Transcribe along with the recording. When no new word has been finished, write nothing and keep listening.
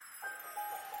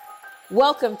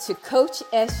Welcome to Coach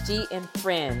SG and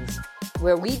Friends,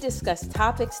 where we discuss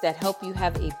topics that help you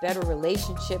have a better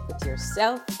relationship with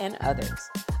yourself and others.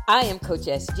 I am Coach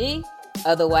SG,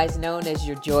 otherwise known as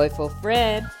your joyful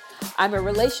friend. I'm a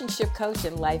relationship coach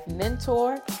and life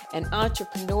mentor, an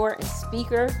entrepreneur and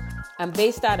speaker. I'm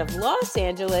based out of Los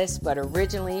Angeles, but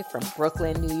originally from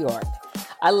Brooklyn, New York.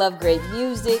 I love great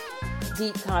music,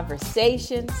 deep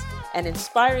conversations, and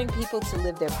inspiring people to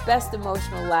live their best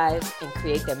emotional lives and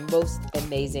create their most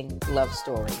amazing love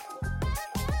story.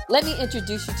 Let me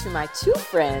introduce you to my two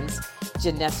friends,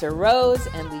 Janessa Rose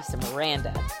and Lisa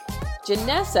Miranda.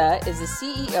 Janessa is the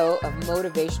CEO of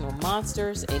Motivational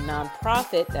Monsters, a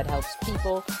nonprofit that helps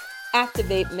people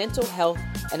activate mental health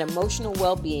and emotional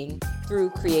well-being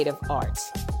through creative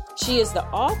arts. She is the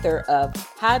author of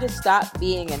How to Stop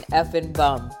Being an Effing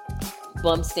Bum.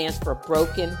 BUM stands for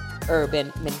Broken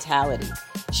Urban Mentality.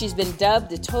 She's been dubbed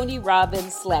the Tony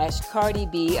Robbins / Cardi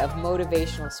B of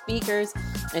motivational speakers,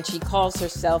 and she calls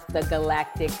herself the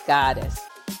Galactic Goddess.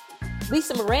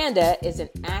 Lisa Miranda is an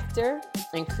actor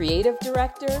and creative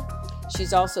director.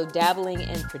 She's also dabbling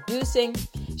in producing.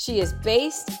 She is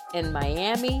based in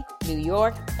Miami, New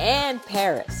York, and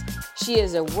Paris. She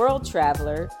is a world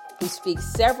traveler who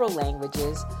speaks several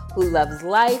languages, who loves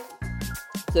life,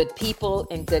 good people,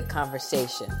 and good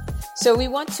conversation. So we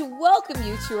want to welcome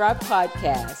you to our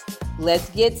podcast. Let's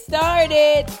get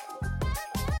started.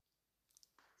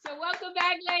 So welcome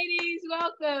back, ladies.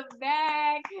 Welcome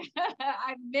back.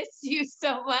 I miss you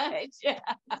so much.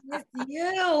 Miss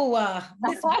you.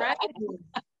 Miss Bradley.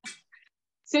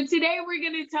 So today we're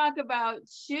going to talk about,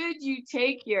 should you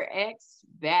take your ex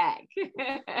back?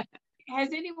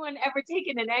 Has anyone ever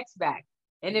taken an ex back?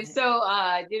 And if so,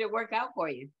 did it work out for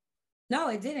you? No,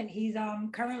 it didn't. He's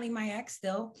currently my ex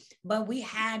still, but we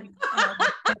had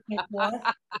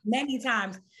many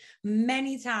times in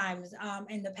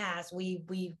the past.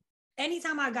 We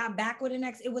anytime I got back with an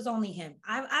ex, it was only him.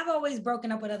 I've always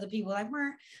broken up with other people, like,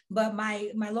 but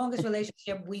my longest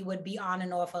relationship, we would be on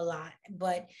and off a lot,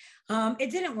 but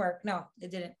it didn't work. No, it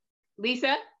didn't.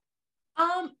 Lisa?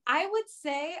 I would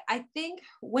say, I think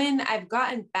when I've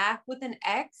gotten back with an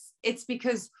ex, it's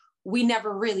because we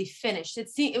never really finished.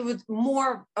 It was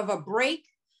more of a break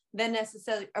than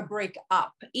necessarily a break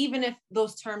up, even if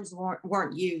those terms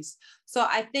weren't used. So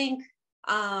I think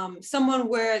someone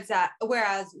whereas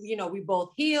we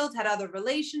both healed, had other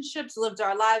relationships, lived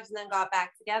our lives, and then got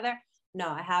back together. No,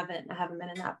 I haven't been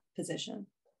in that position.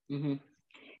 Mm-hmm.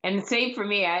 And the same for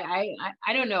me. I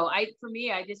don't know. For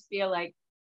me, I just feel like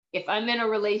if I'm in a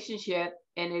relationship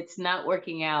and it's not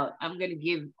working out, I'm going to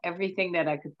give everything that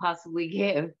I could possibly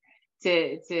give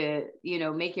to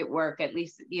make it work, at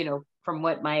least, from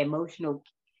what my emotional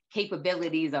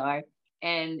capabilities are.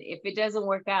 And if it doesn't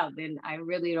work out, then I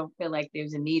really don't feel like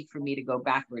there's a need for me to go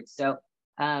backwards. So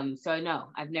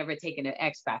no, I've never taken an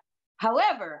ex back.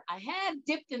 However, I have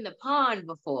dipped in the pond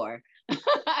before.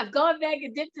 I've gone back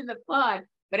and dipped in the pond,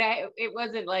 but it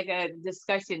wasn't like a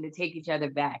discussion to take each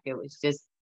other back. It was just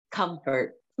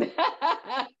comfort.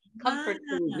 Comfort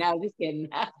food. No, just kidding.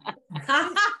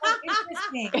 That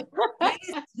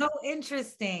is so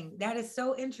interesting. That is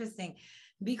so interesting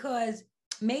because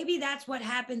maybe that's what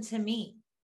happened to me.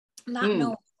 Not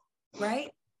knowing, right?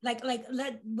 Like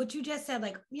what you just said,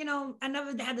 I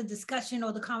never had the discussion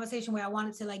or the conversation where I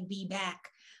wanted to be back,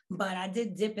 but I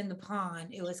did dip in the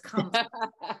pond. It was comfort.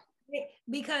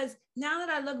 Because now that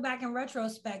I look back in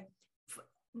retrospect,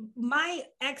 my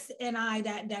ex and I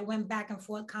that went back and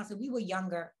forth constantly, we were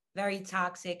younger, very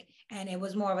toxic, and it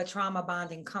was more of a trauma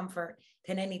bonding comfort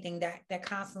than anything that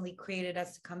constantly created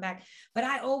us to come back. But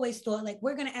I always thought,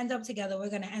 we're going to end up together.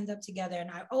 And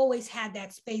I always had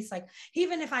that space,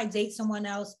 even if I date someone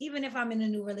else, even if I'm in a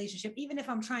new relationship, even if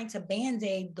I'm trying to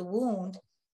band-aid the wound,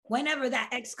 whenever that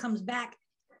ex comes back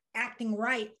acting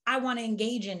right, I want to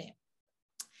engage in it.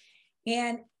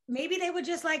 And maybe they were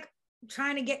just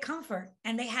trying to get comfort,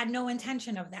 and they had no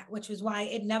intention of that, which was why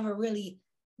it never really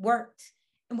worked,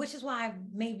 and which is why I've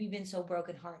maybe been so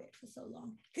brokenhearted for so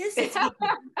long. This is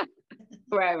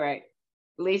right.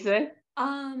 Lisa?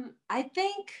 I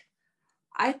think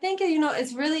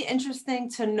it's really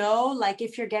interesting to know,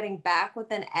 if you're getting back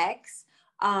with an ex,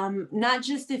 not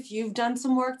just if you've done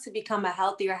some work to become a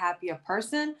healthier, happier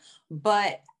person,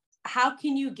 but how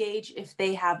can you gauge if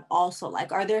they have also,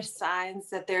 are there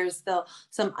signs that there's still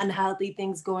some unhealthy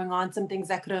things going on, some things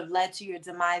that could have led to your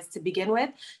demise to begin with?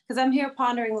 Because I'm here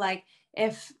pondering,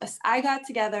 if I got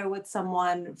together with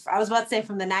someone, I was about to say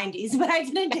from the 90s, but I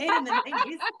didn't date in the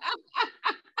 90s.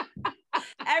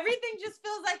 Everything just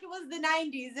feels like it was the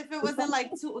 90s if it wasn't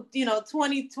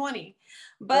 2020.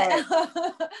 But right.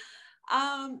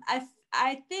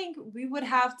 I think we would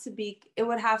have to be, it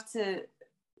would have to,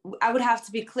 I would have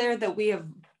to be clear that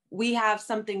we have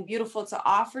something beautiful to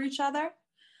offer each other.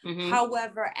 Mm-hmm.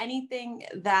 However, anything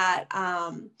that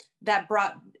that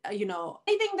brought,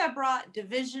 anything that brought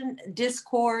division,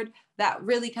 discord, that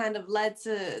really kind of led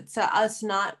to us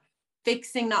not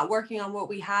working on what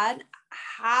we had.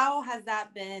 How has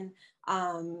that been?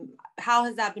 How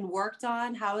has that been worked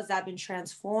on? How has that been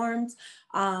transformed?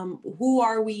 Who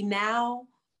are we now?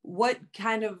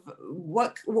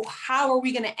 How are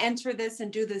we going to enter this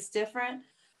and do this different?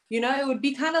 It would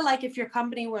be kind of like if your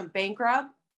company went bankrupt,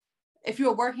 if you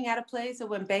were working at a place that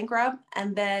went bankrupt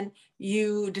and then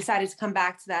you decided to come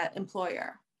back to that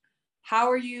employer.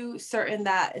 How are you certain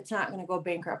that it's not going to go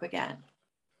bankrupt again?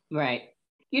 Right.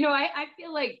 I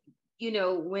feel like,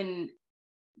 when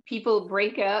people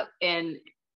break up and,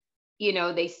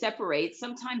 they separate,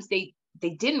 sometimes they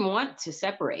didn't want to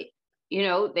separate.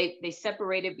 They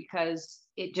separated because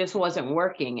it just wasn't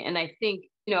working. And I think,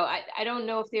 I don't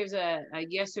know if there's a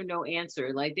yes or no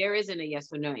answer. Like there isn't a yes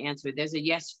or no answer. There's a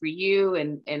yes for you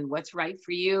and what's right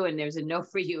for you. And there's a no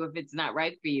for you if it's not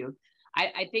right for you.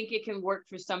 I think it can work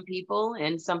for some people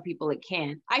and some people it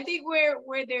can't. I think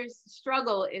where there's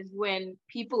struggle is when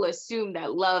people assume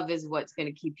that love is what's going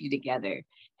to keep you together.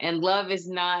 And love is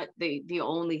not the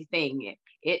only thing.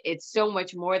 It's so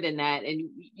much more than that. And,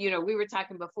 we were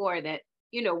talking before that,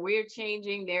 we're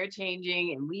changing, they're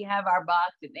changing, and we have our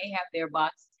box and they have their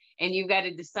box. And you've got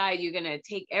to decide you're going to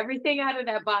take everything out of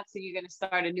that box and you're going to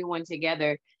start a new one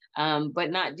together.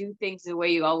 But not do things the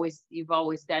way you've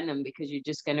always done them, because you're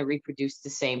just going to reproduce the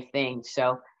same thing.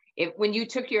 So when you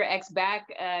took your ex back,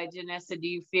 Janessa, do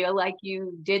you feel like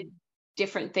you did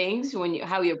different things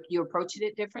how you approached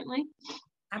it differently?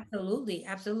 Absolutely.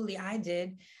 Absolutely. I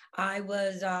did. I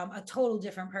was a total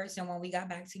different person when we got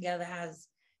back together as,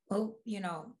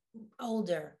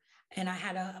 older, and I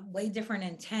had a way different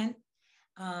intent.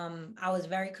 I was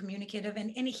very communicative,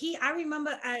 and I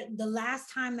remember the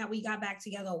last time that we got back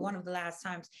together, one of the last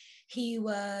times, he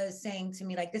was saying to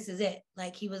me, like, this is it.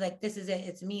 Like, he was like, this is it.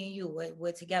 It's me and you.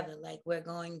 We're together. Like, we're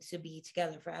going to be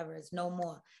together forever. It's no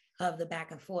more of the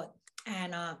back and forth.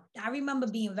 And I remember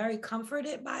being very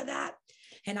comforted by that.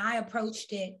 And I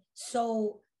approached it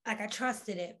so, like, I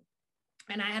trusted it.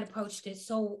 And I had approached it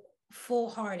so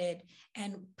full-hearted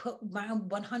and put my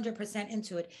 100%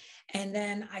 into it. And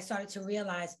then I started to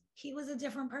realize he was a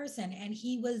different person, and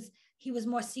he was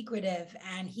more secretive,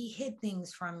 and he hid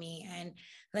things from me. And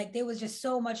like, there was just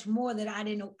so much more that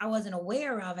I wasn't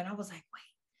aware of. And I was like, wait,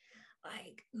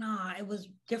 like, nah, it was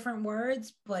different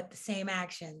words, but the same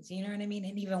actions, you know what I mean?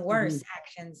 And even worse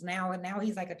actions. Now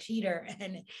he's like a cheater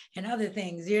and other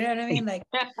things, you know what I mean? Like,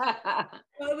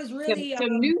 so it was really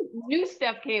some new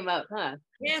stuff came up, huh?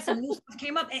 Yeah, some new stuff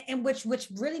came up, and which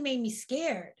really made me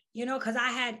scared, because I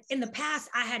had in the past,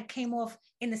 I had came off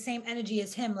in the same energy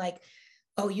as him, like,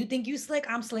 oh, you think you slick?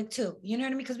 I'm slick too. You know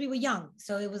what I mean? Because we were young.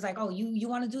 So it was like, oh, you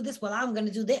want to do this? Well, I'm going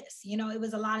to do this. It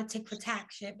was a lot of tick for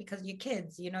tack shit, because you're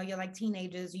kids, you're like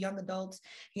teenagers, young adults.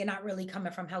 You're not really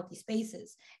coming from healthy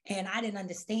spaces. And I didn't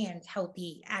understand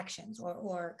healthy actions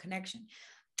or connection.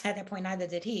 At that point, neither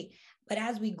did he. But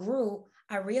as we grew,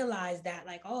 I realized that,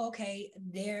 like, oh, okay,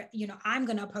 I'm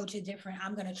going to approach it different.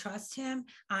 I'm going to trust him.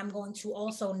 I'm going to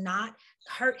also not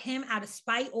hurt him out of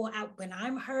spite or out when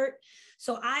I'm hurt.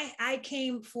 So I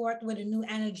came forth with a new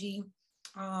energy.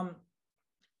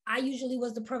 I usually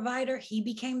was the provider. He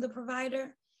became the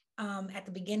provider at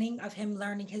the beginning of him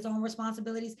learning his own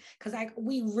responsibilities, because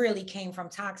we really came from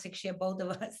toxic shit, both of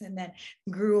us, and then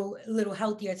grew a little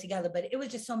healthier together. But it was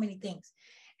just so many things.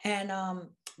 And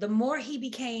the more he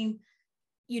became,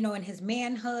 in his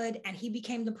manhood, and he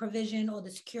became the provision or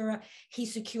the securer, he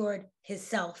secured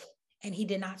himself, and he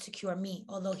did not secure me,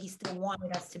 although he still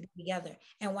wanted us to be together.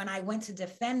 And when I went to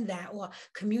defend that or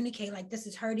communicate, like, this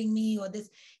is hurting me or this,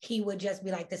 he would just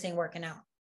be like, this ain't working out.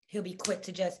 He'll be quick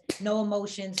to just, no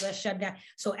emotions, let's shut down.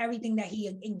 So everything that he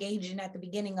engaged in at the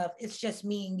beginning of, it's just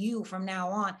me and you from now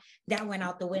on, that went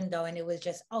out the window. And it was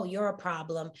just, oh, you're a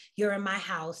problem. You're in my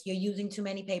house. You're using too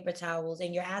many paper towels,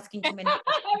 and you're asking too many. I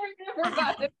remember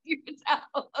about the paper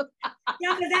towels.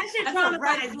 Yeah, because that shit traumatized. That's a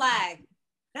red flag.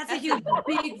 That's a huge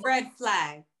big red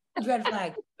flag. Red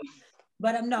flag.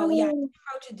 But no, yeah, I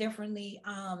approach it differently.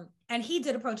 And he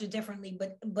did approach it differently,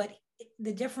 but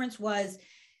the difference was,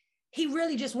 he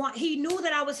really just he knew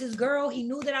that I was his girl. He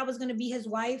knew that I was going to be his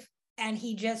wife. And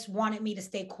he just wanted me to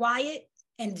stay quiet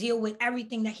and deal with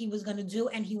everything that he was going to do.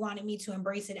 And he wanted me to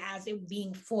embrace it as it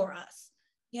being for us.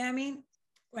 You know what I mean?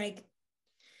 Like,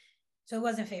 so it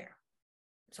wasn't fair.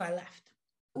 So I left.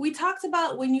 We talked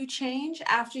about when you change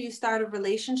after you start a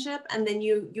relationship, and then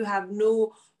you have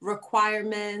new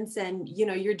requirements and, you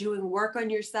know, you're doing work on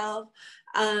yourself.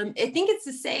 I think it's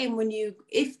the same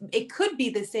if it could be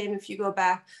the same if you go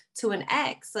back to an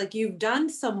ex, like you've done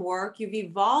some work, you've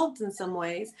evolved in some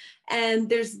ways, and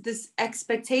there's this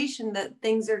expectation that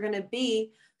things are going to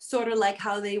be sort of like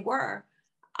how they were.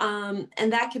 And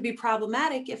that could be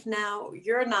problematic if now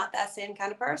you're not that same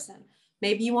kind of person.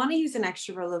 Maybe you want to use an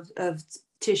extra roll of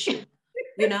tissue,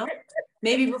 you know,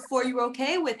 maybe before you were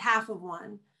okay with half of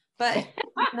one, but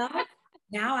you know,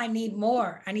 now I need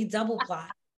more. I need double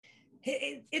plot.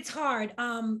 It's hard.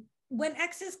 When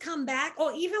exes come back,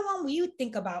 or even when you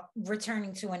think about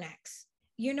returning to an ex,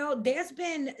 you know, there has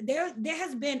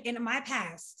been in my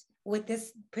past with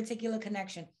this particular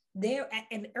connection, there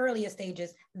in earlier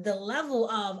stages, the level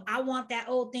of I want that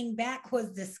old thing back was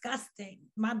disgusting.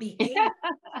 My behavior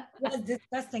was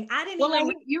disgusting. I didn't. Well,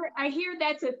 I hear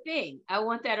that's a thing. I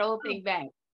want that old thing back.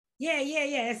 Yeah.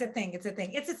 It's a thing.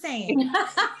 It's a saying.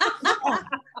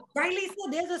 Right, Lisa?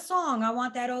 There's a song. I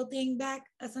want that old thing back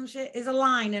or some shit. Is a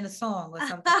line in a song or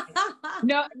something.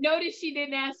 No, notice she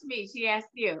didn't ask me. She asked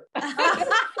you.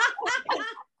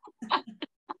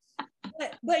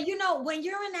 But you know, when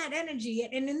you're in that energy,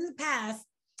 and in the past,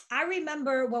 I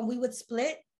remember when we would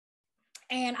split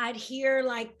and I'd hear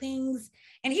like things,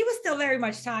 and he was still very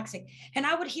much toxic. And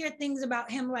I would hear things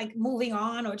about him like moving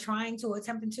on or trying to, or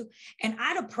attempting to, and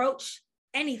I'd approach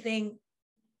anything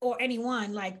or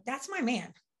anyone like, that's my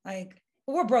man. Like,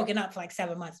 we're broken up for like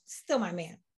 7 months. Still my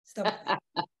man. Still my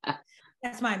man.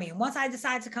 That's my man. Once I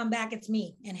decide to come back, it's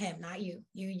me and him, not you.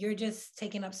 You're just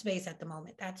taking up space at the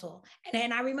moment. That's all.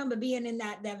 And I remember being in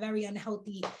that very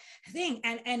unhealthy thing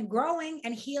and growing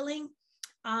and healing.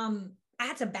 I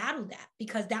had to battle that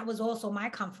because that was also my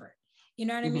comfort. You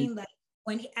know what I mean? Like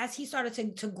as he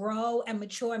started to grow and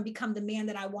mature and become the man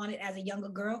that I wanted as a younger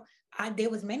girl,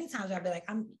 there was many times where I'd be like,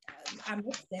 I'm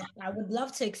with this. I would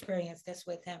love to experience this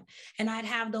with him. And I'd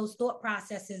have those thought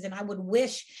processes, and I would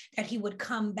wish that he would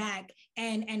come back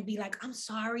and be like, I'm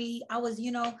sorry. I was,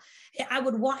 you know, I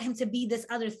would want him to be this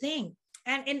other thing.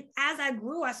 And as I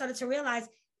grew, I started to realize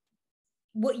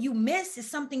what you miss is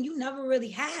something you never really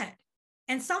had,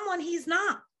 and someone he's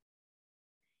not.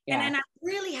 Yeah. And I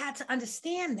really had to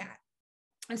understand that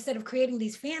instead of creating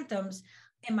these phantoms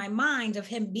in my mind of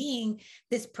him being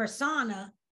this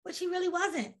persona, which he really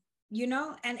wasn't, you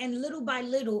know, and little by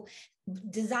little,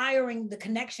 desiring the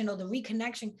connection or the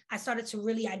reconnection, I started to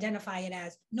really identify it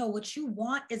as, no, what you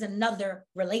want is another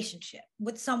relationship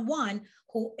with someone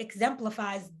who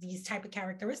exemplifies these type of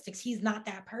characteristics. He's not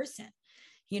that person,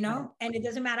 you know, and it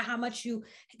doesn't matter how much you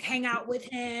hang out with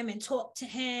him and talk to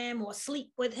him or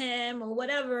sleep with him or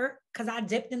whatever, because I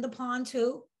dipped in the pond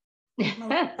too.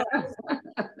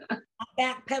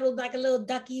 Backpedaled like a little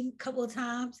ducky a couple of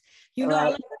times. You know,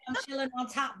 right. I'm chilling on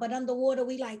top, but underwater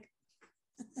we like.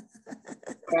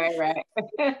 right.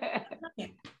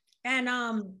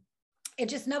 And it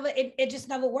just never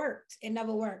worked. It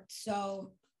never worked.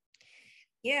 So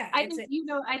yeah. I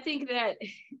think that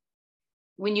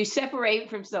when you separate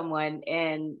from someone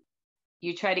and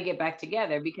you try to get back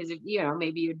together, because if, you know,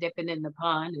 maybe you're dipping in the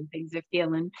pond and things are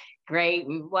feeling great,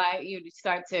 and why you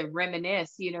start to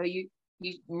reminisce, you know, you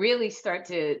really start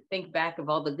to think back of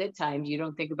all the good times. You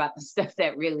don't think about the stuff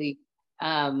that really,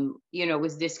 you know,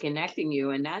 was disconnecting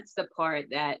you. And that's the part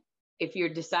that if you're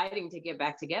deciding to get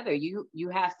back together, you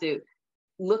have to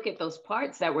look at those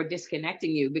parts that were disconnecting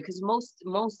you, because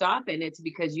most often it's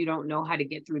because you don't know how to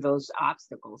get through those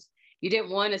obstacles. You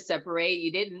didn't want to separate.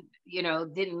 You didn't,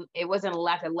 it wasn't a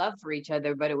lack of love for each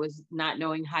other, but it was not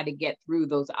knowing how to get through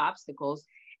those obstacles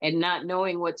and not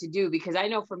knowing what to do. Because I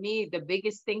know for me, the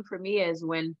biggest thing for me is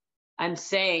when I'm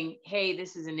saying, hey,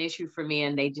 this is an issue for me,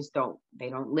 and they don't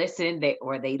listen, they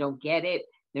don't get it.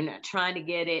 They're not trying to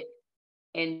get it.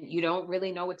 And you don't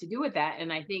really know what to do with that.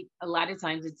 And I think a lot of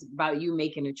times it's about you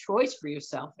making a choice for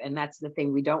yourself. And that's the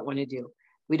thing we don't want to do.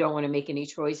 We don't want to make any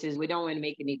choices. We don't want to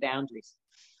make any boundaries.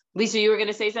 Lisa, you were going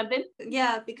to say something?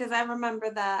 Yeah, because I remember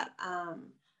that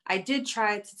I did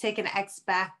try to take an ex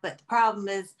back, but the problem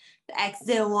is the ex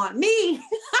didn't want me.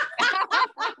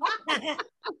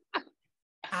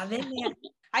 I've been there.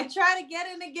 I try to get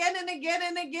in again and again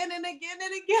and again and again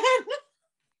and again.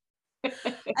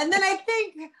 And then I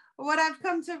think what I've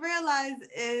come to realize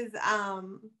is,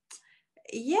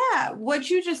 what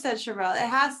you just said, Sherelle, it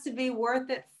has to be worth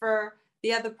it for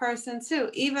the other person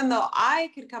too, even though I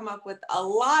could come up with a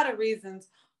lot of reasons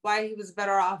why he was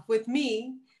better off with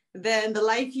me than the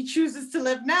life he chooses to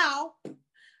live now.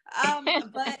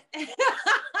 But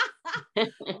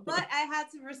I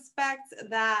had to respect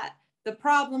that the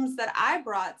problems that I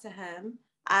brought to him,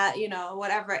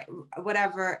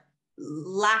 whatever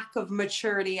lack of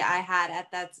maturity I had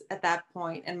at that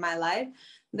point in my life,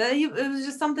 that it was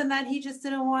just something that he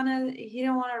didn't want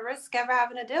to risk ever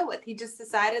having to deal with. He just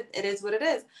decided it is what it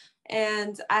is.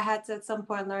 And I had to at some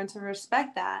point learn to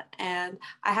respect that. And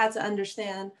I had to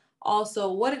understand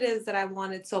also what it is that I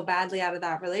wanted so badly out of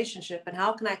that relationship, and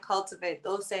how can I cultivate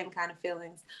those same kind of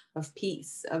feelings of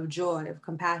peace, of joy, of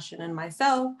compassion in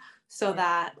myself, so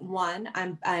that one,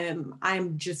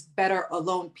 I'm just better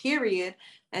alone, period.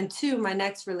 And two, my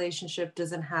next relationship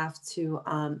doesn't have to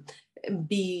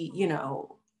be,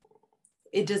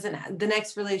 the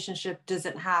next relationship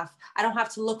doesn't have, I don't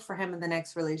have to look for him in the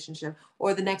next relationship,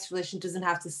 or the next relationship doesn't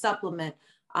have to supplement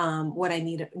what I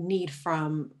need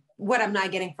from what I'm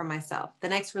not getting from myself. The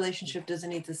next relationship doesn't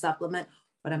need to supplement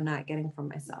what I'm not getting from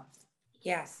myself.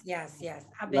 Yes.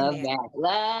 I've been there.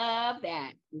 Love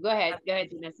that. Go ahead,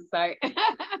 Janessa. Sorry.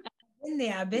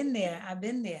 I've been there.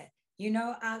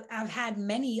 I've had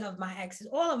many of my exes,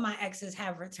 all of my exes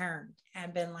have returned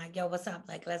and been like, yo, what's up?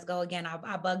 Like, let's go again.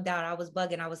 I bugged out. I was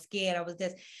bugging. I was scared. I was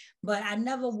this, but I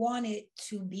never wanted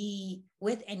to be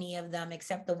with any of them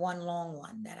except the one long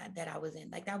one that I was in.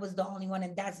 Like, that was the only one.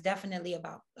 And that's definitely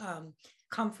about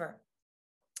comfort.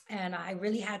 And I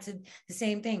really had to, the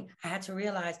same thing, I had to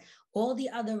realize all the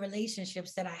other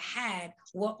relationships that I had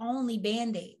were only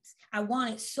Band-Aids. I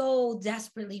wanted so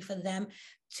desperately for them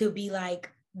to be like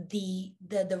the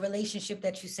relationship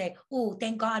that you say, oh,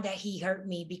 thank God that he hurt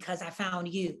me because I found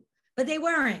you. But they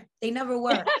weren't. They never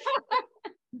were.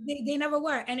 They never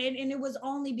were. And it was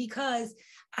only because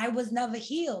I was never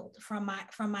healed from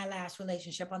my last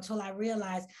relationship, until I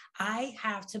realized I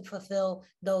have to fulfill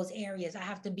those areas. I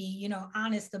have to be,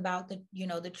 honest about the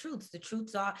truths. The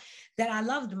truths are that I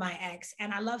loved my ex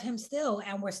and I love him still,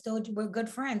 and we're good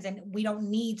friends, and we don't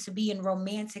need to be in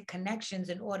romantic connections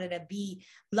in order to be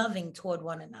loving toward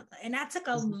one another. And that took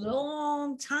a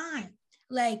long time.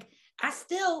 Like,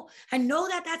 I know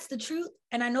that that's the truth.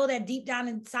 And I know that deep down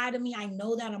inside of me, I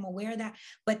know that, I'm aware of that,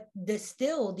 but the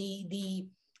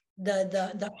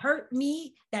hurt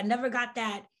me that never got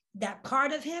that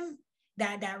part of him,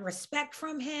 that respect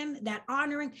from him, that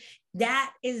honoring,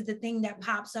 that is the thing that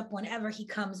pops up whenever he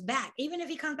comes back. Even if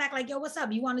he comes back like, yo, what's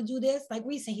up? You want to do this? Like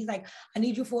recent, he's like, I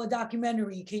need you for a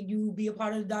documentary. Can you be a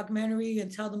part of the documentary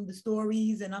and tell them the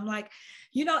stories? And I'm like,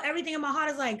 everything in my heart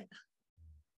is like,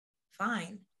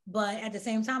 fine. But at the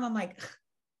same time, I'm like,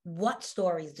 what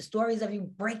stories? The stories of you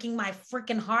breaking my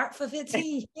freaking heart for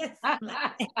 15 years?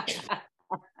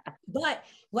 But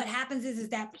what happens is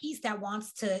that piece that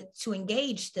wants to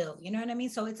engage still, you know what I mean?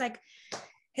 So it's like,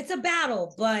 it's a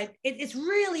battle, but it's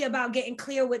really about getting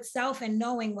clear with self and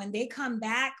knowing when they come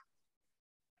back,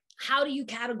 how do you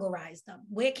categorize them?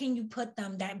 Where can you put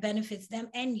them that benefits them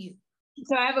and you?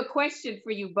 So I have a question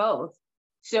for you both.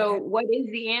 So what is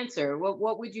the answer?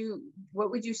 What would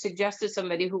you suggest to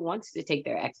somebody who wants to take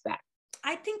their ex back?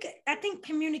 I think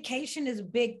communication is a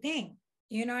big thing.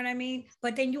 You know what I mean?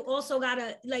 But then you also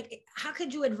gotta, like, how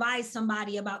could you advise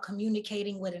somebody about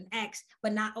communicating with an ex,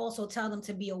 but not also tell them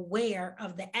to be aware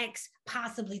of the ex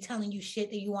possibly telling you shit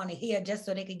that you want to hear just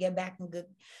so they could get back in good.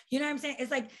 You know what I'm saying? It's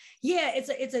like, yeah,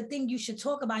 it's a thing you should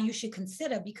talk about and you should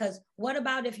consider, because what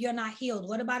about if you're not healed?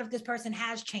 What about if this person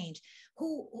has changed?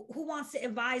 Who wants to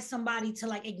advise somebody to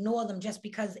like ignore them just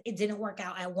because it didn't work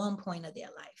out at one point of their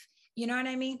life? You know what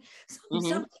I mean?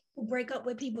 Some people break up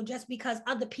with people just because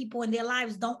other people in their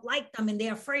lives don't like them and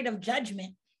they're afraid of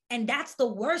judgment. And that's the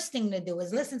worst thing to do,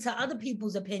 is listen to other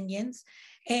people's opinions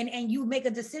and you make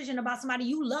a decision about somebody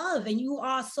you love and you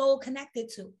are so connected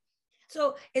to.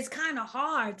 So it's kind of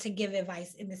hard to give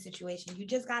advice in this situation. You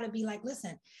just got to be like,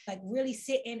 listen, like really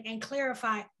sit in and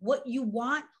clarify what you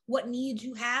want, what needs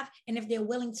you have, and if they're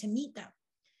willing to meet them.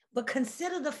 But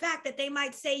consider the fact that they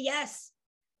might say yes.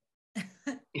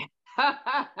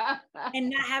 And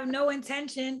not have no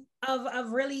intention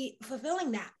of really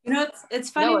fulfilling that. It's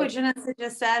funny what Janessa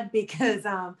just said, because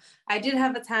I did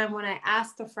have a time when I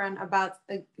asked a friend about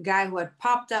a guy who had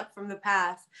popped up from the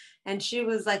past, and she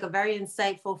was like a very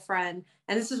insightful friend.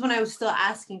 And this is when I was still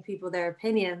asking people their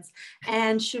opinions.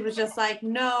 And she was just like,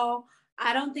 no,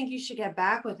 I don't think you should get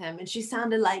back with him. And she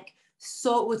sounded like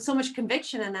with so much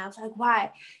conviction. And I was like,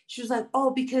 why? She was like,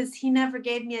 oh, because he never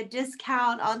gave me a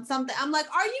discount on something. I'm like,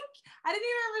 I didn't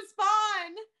even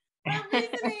respond for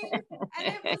reasoning. And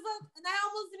it was like, and I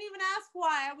almost didn't even ask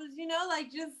why. I was,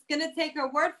 like just gonna take her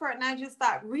word for it. And I just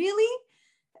thought, really?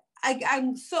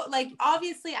 I'm so like,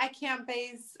 obviously I can't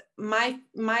base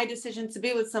my decision to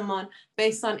be with someone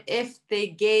based on if they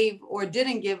gave or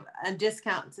didn't give a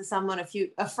discount to someone,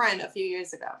 a friend a few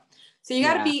years ago. So you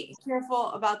got to be careful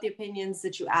about the opinions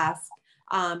that you ask,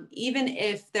 even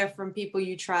if they're from people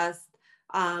you trust.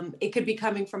 it could be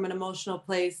coming from an emotional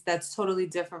place that's totally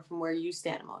different from where you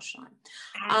stand emotionally.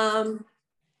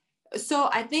 So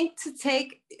I think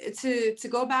to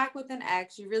go back with an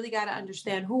ex, you really got to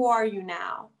understand, who are you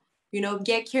now? You know,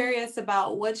 get curious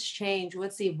about what's changed,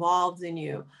 what's evolved in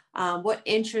you, what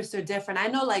interests are different. I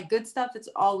know, like, good stuff, it's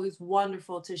always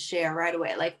wonderful to share right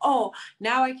away. Like, oh,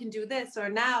 now I can do this, or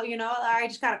now, you know, I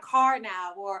just got a car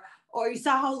now, or you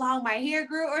saw how long my hair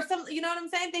grew, or something, you know what I'm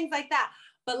saying? Things like that.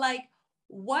 But like,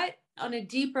 what on a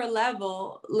deeper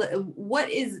level, what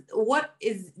is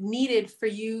needed for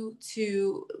you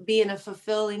to be in a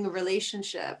fulfilling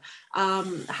relationship?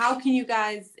 How can you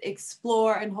guys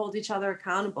explore and hold each other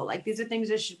accountable? Like, these are things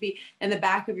that should be in the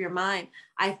back of your mind,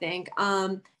 I think.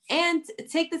 And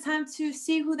take the time to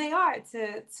see who they are,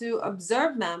 to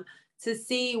observe them, to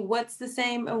see what's the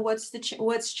same and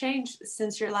what's changed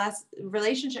since your last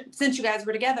relationship, since you guys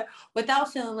were together,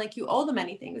 without feeling like you owe them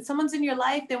anything. If someone's in your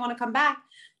life, they want to come back,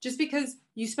 just because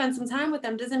you spend some time with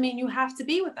them doesn't mean you have to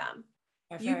be with them.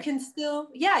 That's you right. Can still,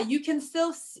 you can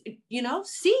still, you know,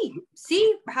 see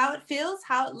how it feels,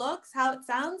 how it looks, how it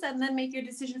sounds, and then make your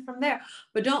decision from there.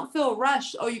 But don't feel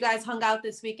rushed. Oh, you guys hung out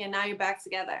this weekend, now you're back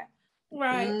together.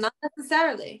 Right. Not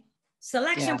necessarily.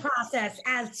 Selection process,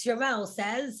 as Sherelle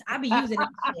says. I be using that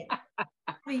shit.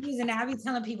 I be using that. I be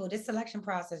telling people, this selection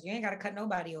process, you ain't got to cut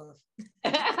nobody off.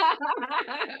 That's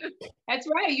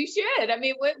right. You should. I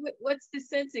mean, what's the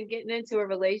sense in getting into a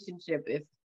relationship if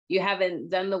you haven't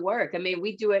done the work? I mean,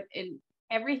 we do it in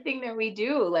everything that we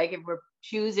do. Like, if we're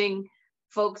choosing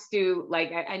folks to,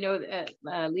 like, I know,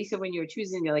 Lisa, when you were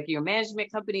choosing your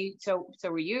management company, so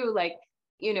were you, like,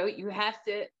 you know, you have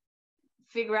to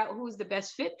figure out who's the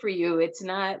best fit for you. It's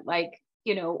not like,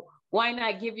 you know, why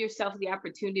not give yourself the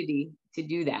opportunity to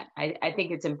do that? I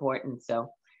think it's important.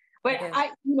 So, but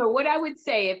what I would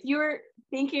say, if you're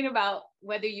thinking about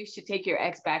whether you should take your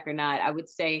ex back or not, I would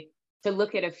say to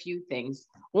look at a few things.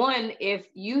 One, if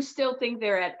you still think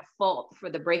they're at fault for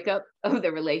the breakup of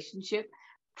the relationship,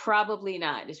 probably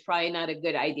not. It's probably not a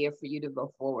good idea for you to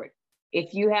go forward.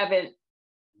 If you haven't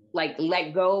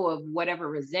let go of whatever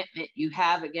resentment you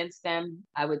have against them,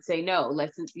 I would say no,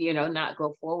 let's, not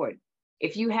go forward.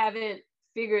 If you haven't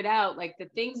figured out the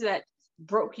things that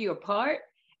broke you apart,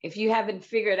 if you haven't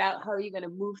figured out how you're going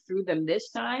to move through them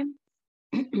this time,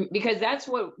 because that's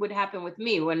what would happen with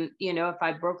me when, if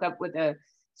I broke up with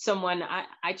someone, I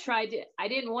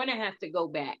didn't want to have to go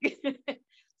back.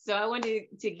 So I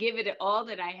wanted to give it all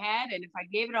that I had. And if I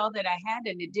gave it all that I had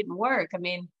and it didn't work, I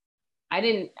mean,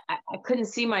 I couldn't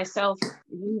see myself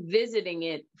revisiting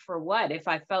it for what, if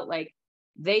I felt like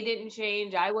they didn't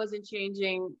change, I wasn't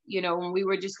changing, when we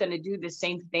were just going to do the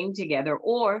same thing together,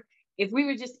 or if we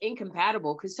were just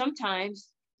incompatible, because sometimes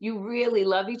you really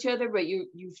love each other, but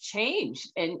you've changed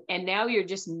and now you're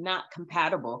just not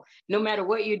compatible. No matter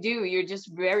what you do, you're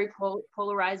just very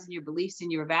polarized in your beliefs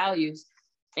and your values.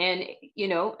 And,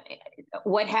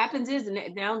 what happens is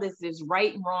now this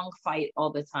right and wrong fight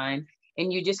all the time,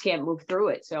 and you just can't move through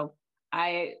it. So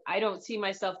I don't see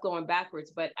myself going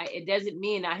backwards, but it doesn't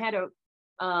mean. I had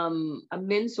a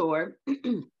mentor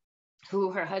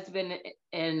who her husband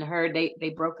and her,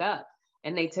 they broke up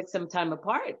and they took some time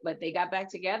apart, but they got back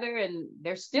together and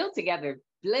they're still together,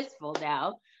 blissful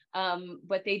now.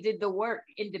 But they did the work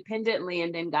independently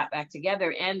and then got back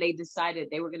together, and they decided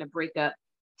they were going to break up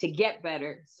to get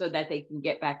better so that they can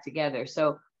get back together.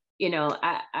 So,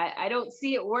 I don't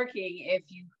see it working if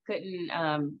you couldn't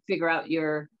figure out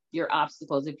your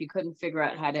obstacles, if you couldn't figure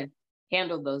out how to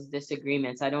handle those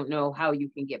disagreements. I don't know how you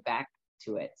can get back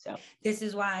to it. So this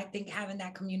is why I think having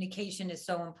that communication is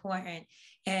so important.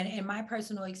 And in my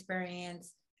personal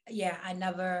experience, I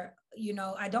never,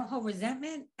 I don't hold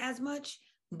resentment as much,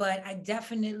 but I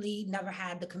definitely never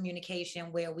had the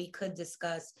communication where we could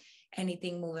discuss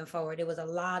anything moving forward. It was a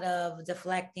lot of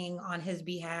deflecting on his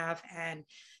behalf, and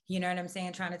you know what I'm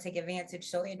saying, trying to take advantage.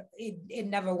 So it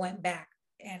never went back.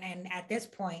 And at this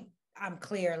point, I'm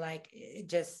clear, it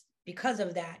just, because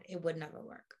of that, it would never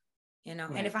work, Right.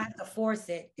 And if I have to force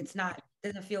it,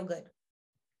 doesn't feel good.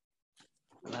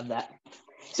 Love that.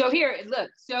 So here, look,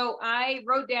 so I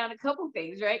wrote down a couple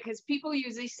things, right? Because people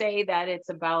usually say that it's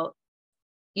about,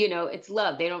 it's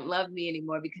love. They don't love me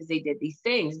anymore because they did these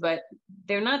things, but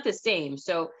they're not the same.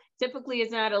 So typically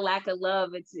it's not a lack of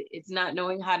love. It's not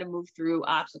knowing how to move through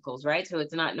obstacles, right? So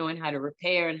it's not knowing how to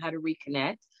repair and how to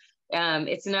reconnect.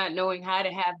 It's not knowing how to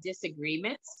have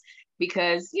disagreements,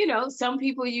 because, some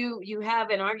people you have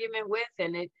an argument with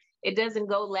and it doesn't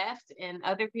go left, and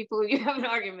other people you have an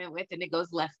argument with and it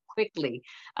goes left quickly.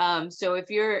 So if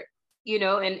you're,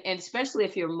 and especially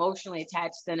if you're emotionally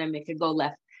attached to them, it could go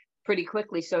left pretty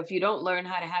quickly. So if you don't learn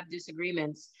how to have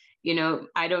disagreements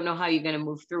I don't know how you're going to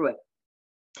move through it.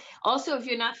 Also, if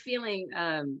you're not feeling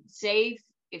safe,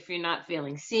 if you're not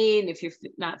feeling seen, if you're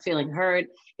not feeling heard,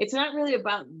 it's not really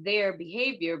about their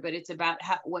behavior, but it's about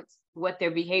what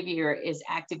their behavior is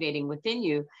activating within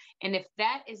you. And if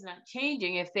that is not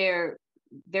changing, if they're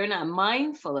not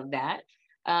mindful of that,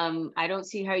 I don't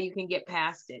see how you can get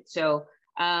past it. So,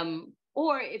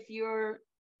 or if you're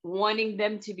wanting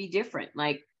them to be different,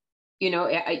 like,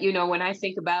 when I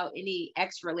think about any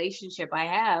ex relationship I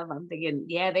have, I'm thinking,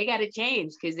 yeah, they got to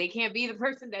change because they can't be the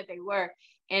person that they were.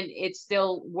 And it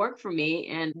still worked for me.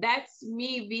 And that's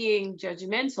me being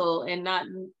judgmental and not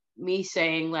me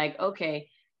saying like, okay,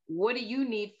 what do you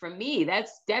need from me?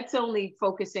 That's only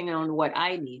focusing on what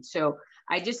I need. So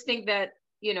I just think that,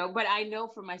 but I know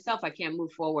for myself, I can't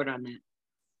move forward on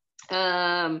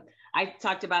that. I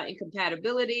talked about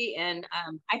incompatibility, and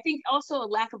I think also a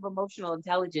lack of emotional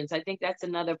intelligence. I think that's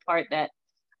another part that,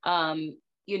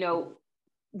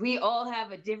 we all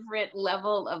have a different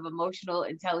level of emotional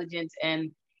intelligence,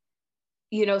 and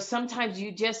sometimes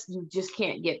you just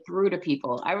can't get through to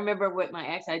people. I remember with my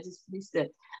ex, I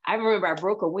remember I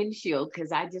broke a windshield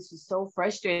because I just was so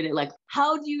frustrated. Like,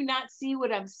 how do you not see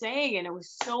what I'm saying? And it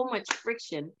was so much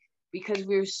friction because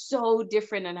we were so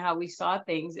different in how we saw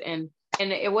things. And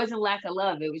it wasn't lack of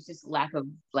love. It was just lack of,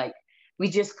 like, we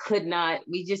just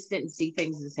didn't see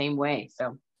things the same way.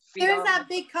 So here's that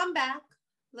big comeback.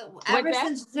 Ever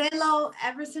since J-Lo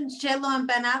and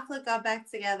Ben Affleck got back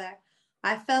together,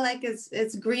 I felt like it's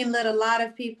greenlit a lot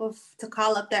of people to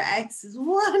call up their exes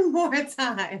one more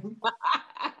time.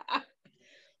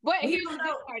 But here's the good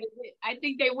part of it. I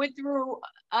think they went through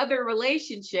other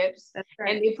relationships,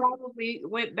 right, and they probably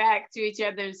went back to each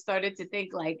other and started to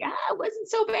think like, it wasn't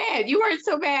so bad. You weren't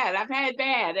so bad. I've had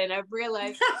bad. And I've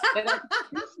realized that I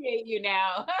appreciate you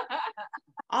now.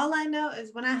 All I know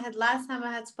is last time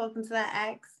I had spoken to that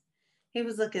ex, he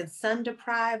was looking sun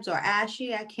deprived or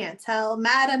ashy. I can't tell.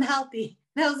 Mad unhealthy.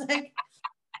 And I was like,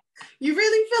 you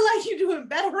really feel like you're doing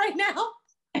better right now?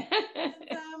 And,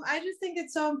 I just think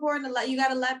it's so important you got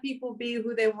to let people be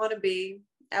who they want to be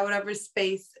at whatever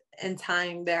space and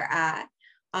time they're at.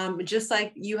 Just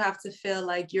like you have to feel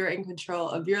like you're in control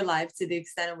of your life to the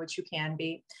extent in which you can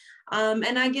be.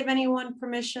 And I give anyone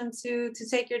permission to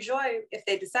take your joy. If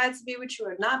they decide to be with you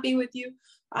or not be with you,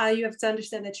 you have to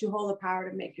understand that you hold the power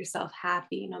to make yourself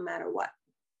happy no matter what.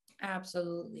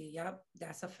 Absolutely. Yep.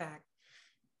 That's a fact.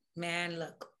 Man,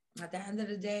 look, at the end of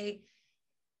the day,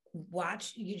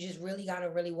 you just really got to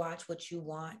really watch what you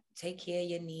want. Take care of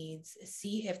your needs.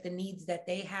 See if the needs that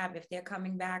they have, if they're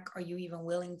coming back, are you even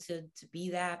willing to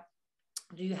be that?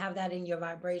 Do you have that in your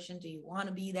vibration? Do you want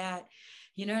to be that?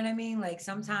 You know what I mean? Like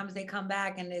sometimes they come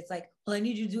back and it's like, well, I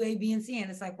need you to do A, B, and C. And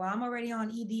it's like, well, I'm already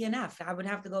on E, D, and F. I would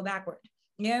have to go backward.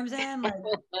 You know what I'm saying? Like,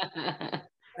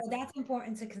 so that's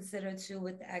important to consider too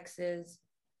with the exes.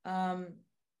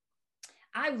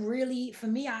 I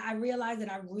realized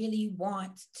that I really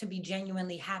want to be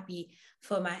genuinely happy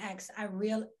for my ex.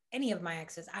 Any of my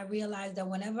exes. I realized that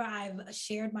whenever I've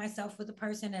shared myself with a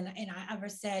person and I ever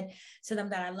said to them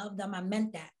that I love them, I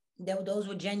meant that. Those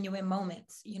were genuine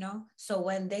moments, So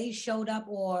when they showed up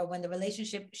or when the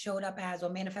relationship showed up as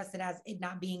or manifested as it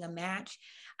not being a match,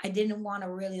 I didn't want to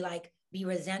really like be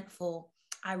resentful.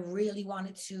 I really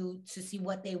wanted to see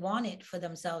what they wanted for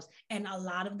themselves. And a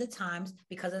lot of the times,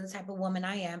 because of the type of woman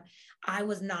I am, I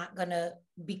was not going to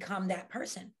become that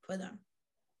person for them.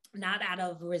 Not out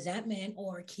of resentment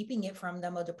or keeping it from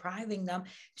them or depriving them.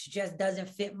 It just doesn't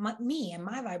fit me and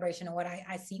my vibration and what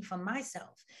I see from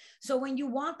myself. So when you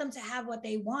want them to have what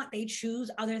they want, they choose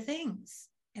other things.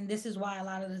 And this is why a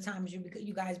lot of the times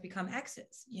you guys become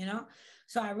exes,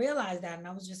 So I realized that and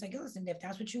I was just like, listen, if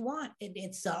that's what you want,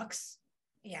 it sucks.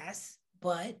 Yes,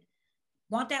 but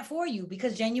want that for you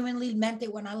because genuinely meant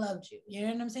it when I loved you. You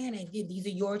know what I'm saying? And these are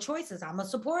your choices. I'm a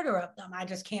supporter of them. I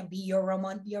just can't be your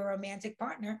romantic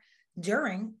partner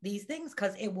during these things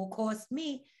because it will cost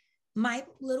me my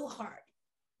little heart.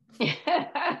 So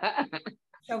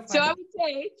I would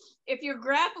say if you're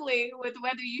grappling with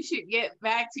whether you should get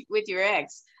back with your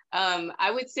ex, I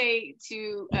would say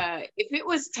if it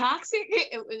was toxic,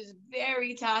 it was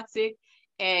very toxic,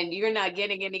 and you're not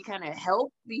getting any kind of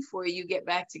help before you get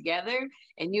back together,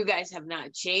 and you guys have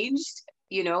not changed,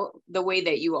 the way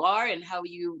that you are and how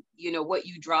what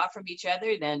you draw from each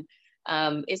other, then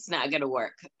it's not going to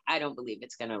work. I don't believe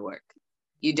it's going to work.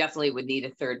 You definitely would need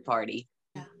a third party.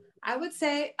 Yeah. I would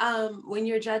say when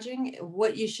you're judging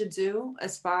what you should do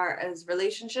as far as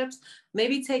relationships,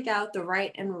 maybe take out the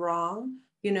right and wrong,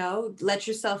 let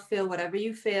yourself feel whatever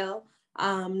you feel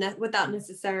without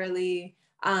necessarily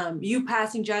you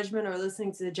passing judgment or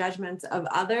listening to the judgments of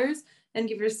others. and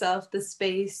give yourself the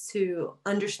space to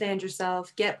understand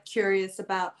yourself, get curious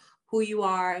about who you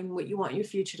are and what you want your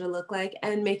future to look like,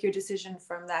 and make your decision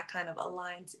from that kind of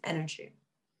aligned energy.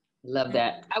 Love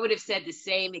that. I would have said the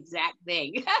same exact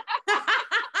thing.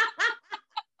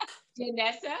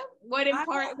 Janessa, what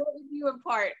would you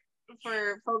impart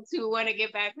for folks who want to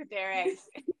get back with their ex?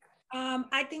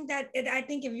 I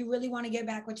think if you really want to get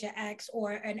back with your ex,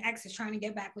 or an ex is trying to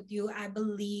get back with you, I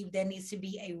believe there needs to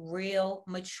be a real,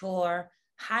 mature,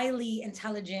 highly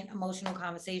intelligent, emotional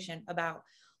conversation about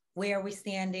where we're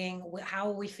standing, how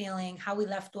are we feeling, how we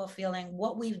left off feeling,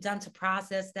 what we've done to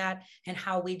process that, and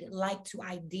how we'd like to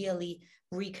ideally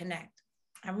reconnect.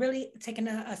 I'm really taking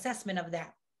an assessment of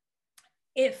that.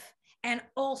 And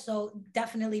also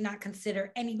definitely not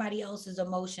consider anybody else's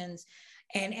emotions,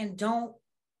 and don't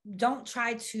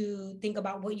try to think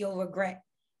about what you'll regret.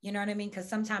 You know what I mean? Because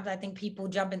sometimes I think people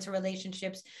jump into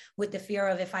relationships with the fear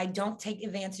of, if I don't take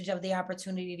advantage of the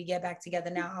opportunity to get back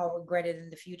together now, I'll regret it in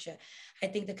the future. I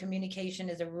think the communication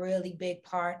is a really big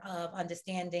part of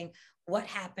understanding what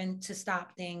happened to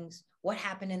stop things, what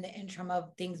happened in the interim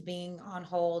of things being on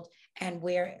hold, and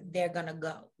where they're going to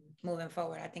go moving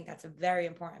forward. I think that's a very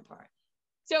important part.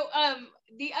 So I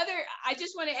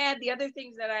just want to add the other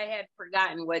things that I had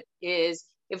forgotten, what is,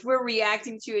 if we're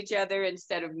reacting to each other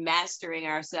instead of mastering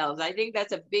ourselves. I think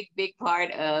that's a big, big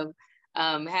part of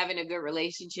having a good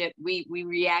relationship. We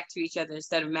react to each other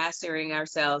instead of mastering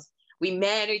ourselves. We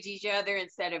manage each other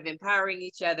instead of empowering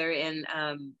each other. And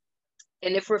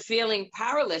if we're feeling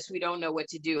powerless, we don't know what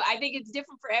to do. I think it's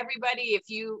different for everybody. If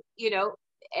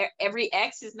every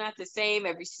ex is not the same.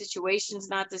 Every situation's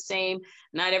not the same.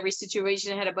 Not every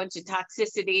situation had a bunch of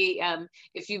toxicity.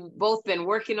 If you've both been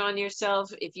working on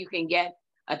yourself, if you can get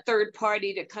a third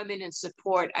party to come in and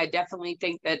support, I definitely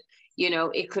think that,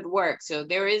 it could work. So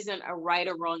there isn't a right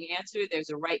or wrong answer. There's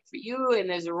a right for you and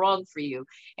there's a wrong for you.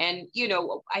 And,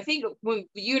 I think when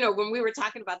we were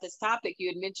talking about this topic, you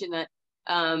had mentioned that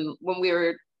when we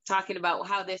were talking about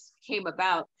how this came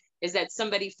about, is that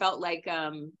somebody felt like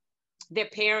their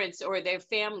parents or their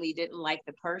family didn't like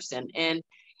the person. And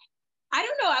I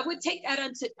don't know, I would take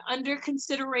that under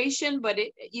consideration, but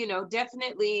it,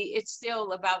 definitely it's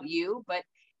still about you. But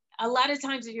a lot of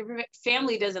times if your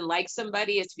family doesn't like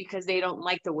somebody, it's because they don't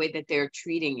like the way that they're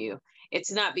treating you.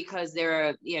 It's not because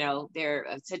they're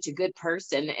such a good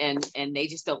person and they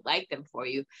just don't like them for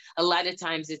you. A lot of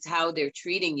times it's how they're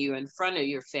treating you in front of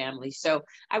your family. So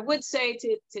I would say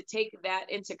to take that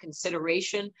into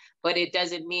consideration, but it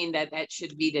doesn't mean that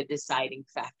should be the deciding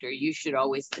factor. You should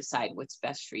always decide what's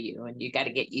best for you, and you got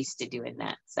to get used to doing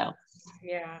that. So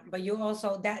yeah, but you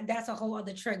also that's a whole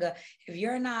other trigger. If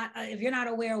you're not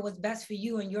aware of what's best for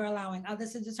you and you're allowing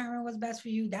others to determine what's best for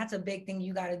you, that's a big thing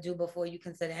you got to do before you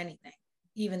consider anything,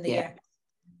 even the ex.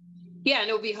 Yeah, and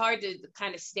it'll be hard to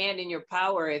kind of stand in your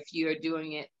power if you're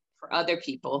doing it for other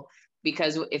people,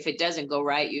 because if it doesn't go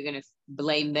right, you're going to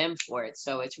blame them for it.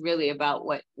 So it's really about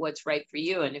what's right for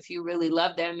you. And if you really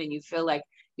love them and you feel like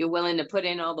you're willing to put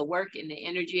in all the work and the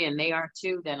energy, and they are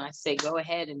too, then I say go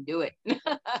ahead and do it.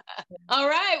 All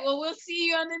right. Well, we'll see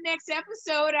you on the next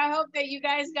episode. I hope that you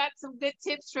guys got some good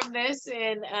tips from this,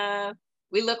 and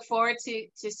we look forward to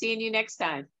seeing you next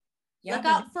time. Look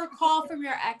out for a call from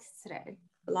your ex today.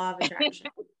 Law of attraction.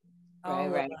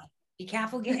 Right. Be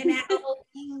careful getting that old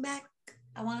thing back.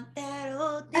 I want that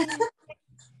old thing.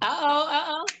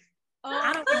 Uh-oh.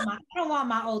 I don't want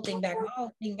my old thing back. My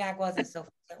old thing back wasn't so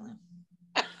fulfilling.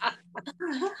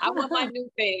 I want my new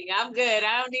thing. I'm good.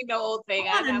 I don't need no old thing.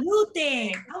 I want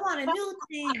a new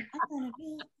thing.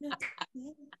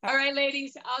 All right,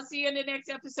 ladies. I'll see you in the next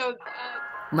episode.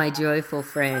 My joyful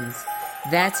friends,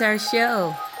 that's our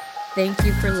show. Thank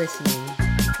you for listening.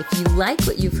 If you like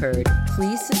what you've heard,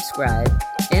 please subscribe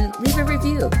and leave a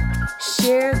review.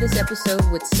 Share this episode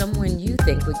with someone you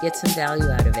think would get some value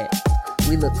out of it.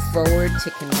 We look forward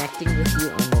to connecting with you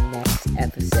on the next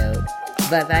episode.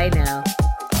 Bye-bye now.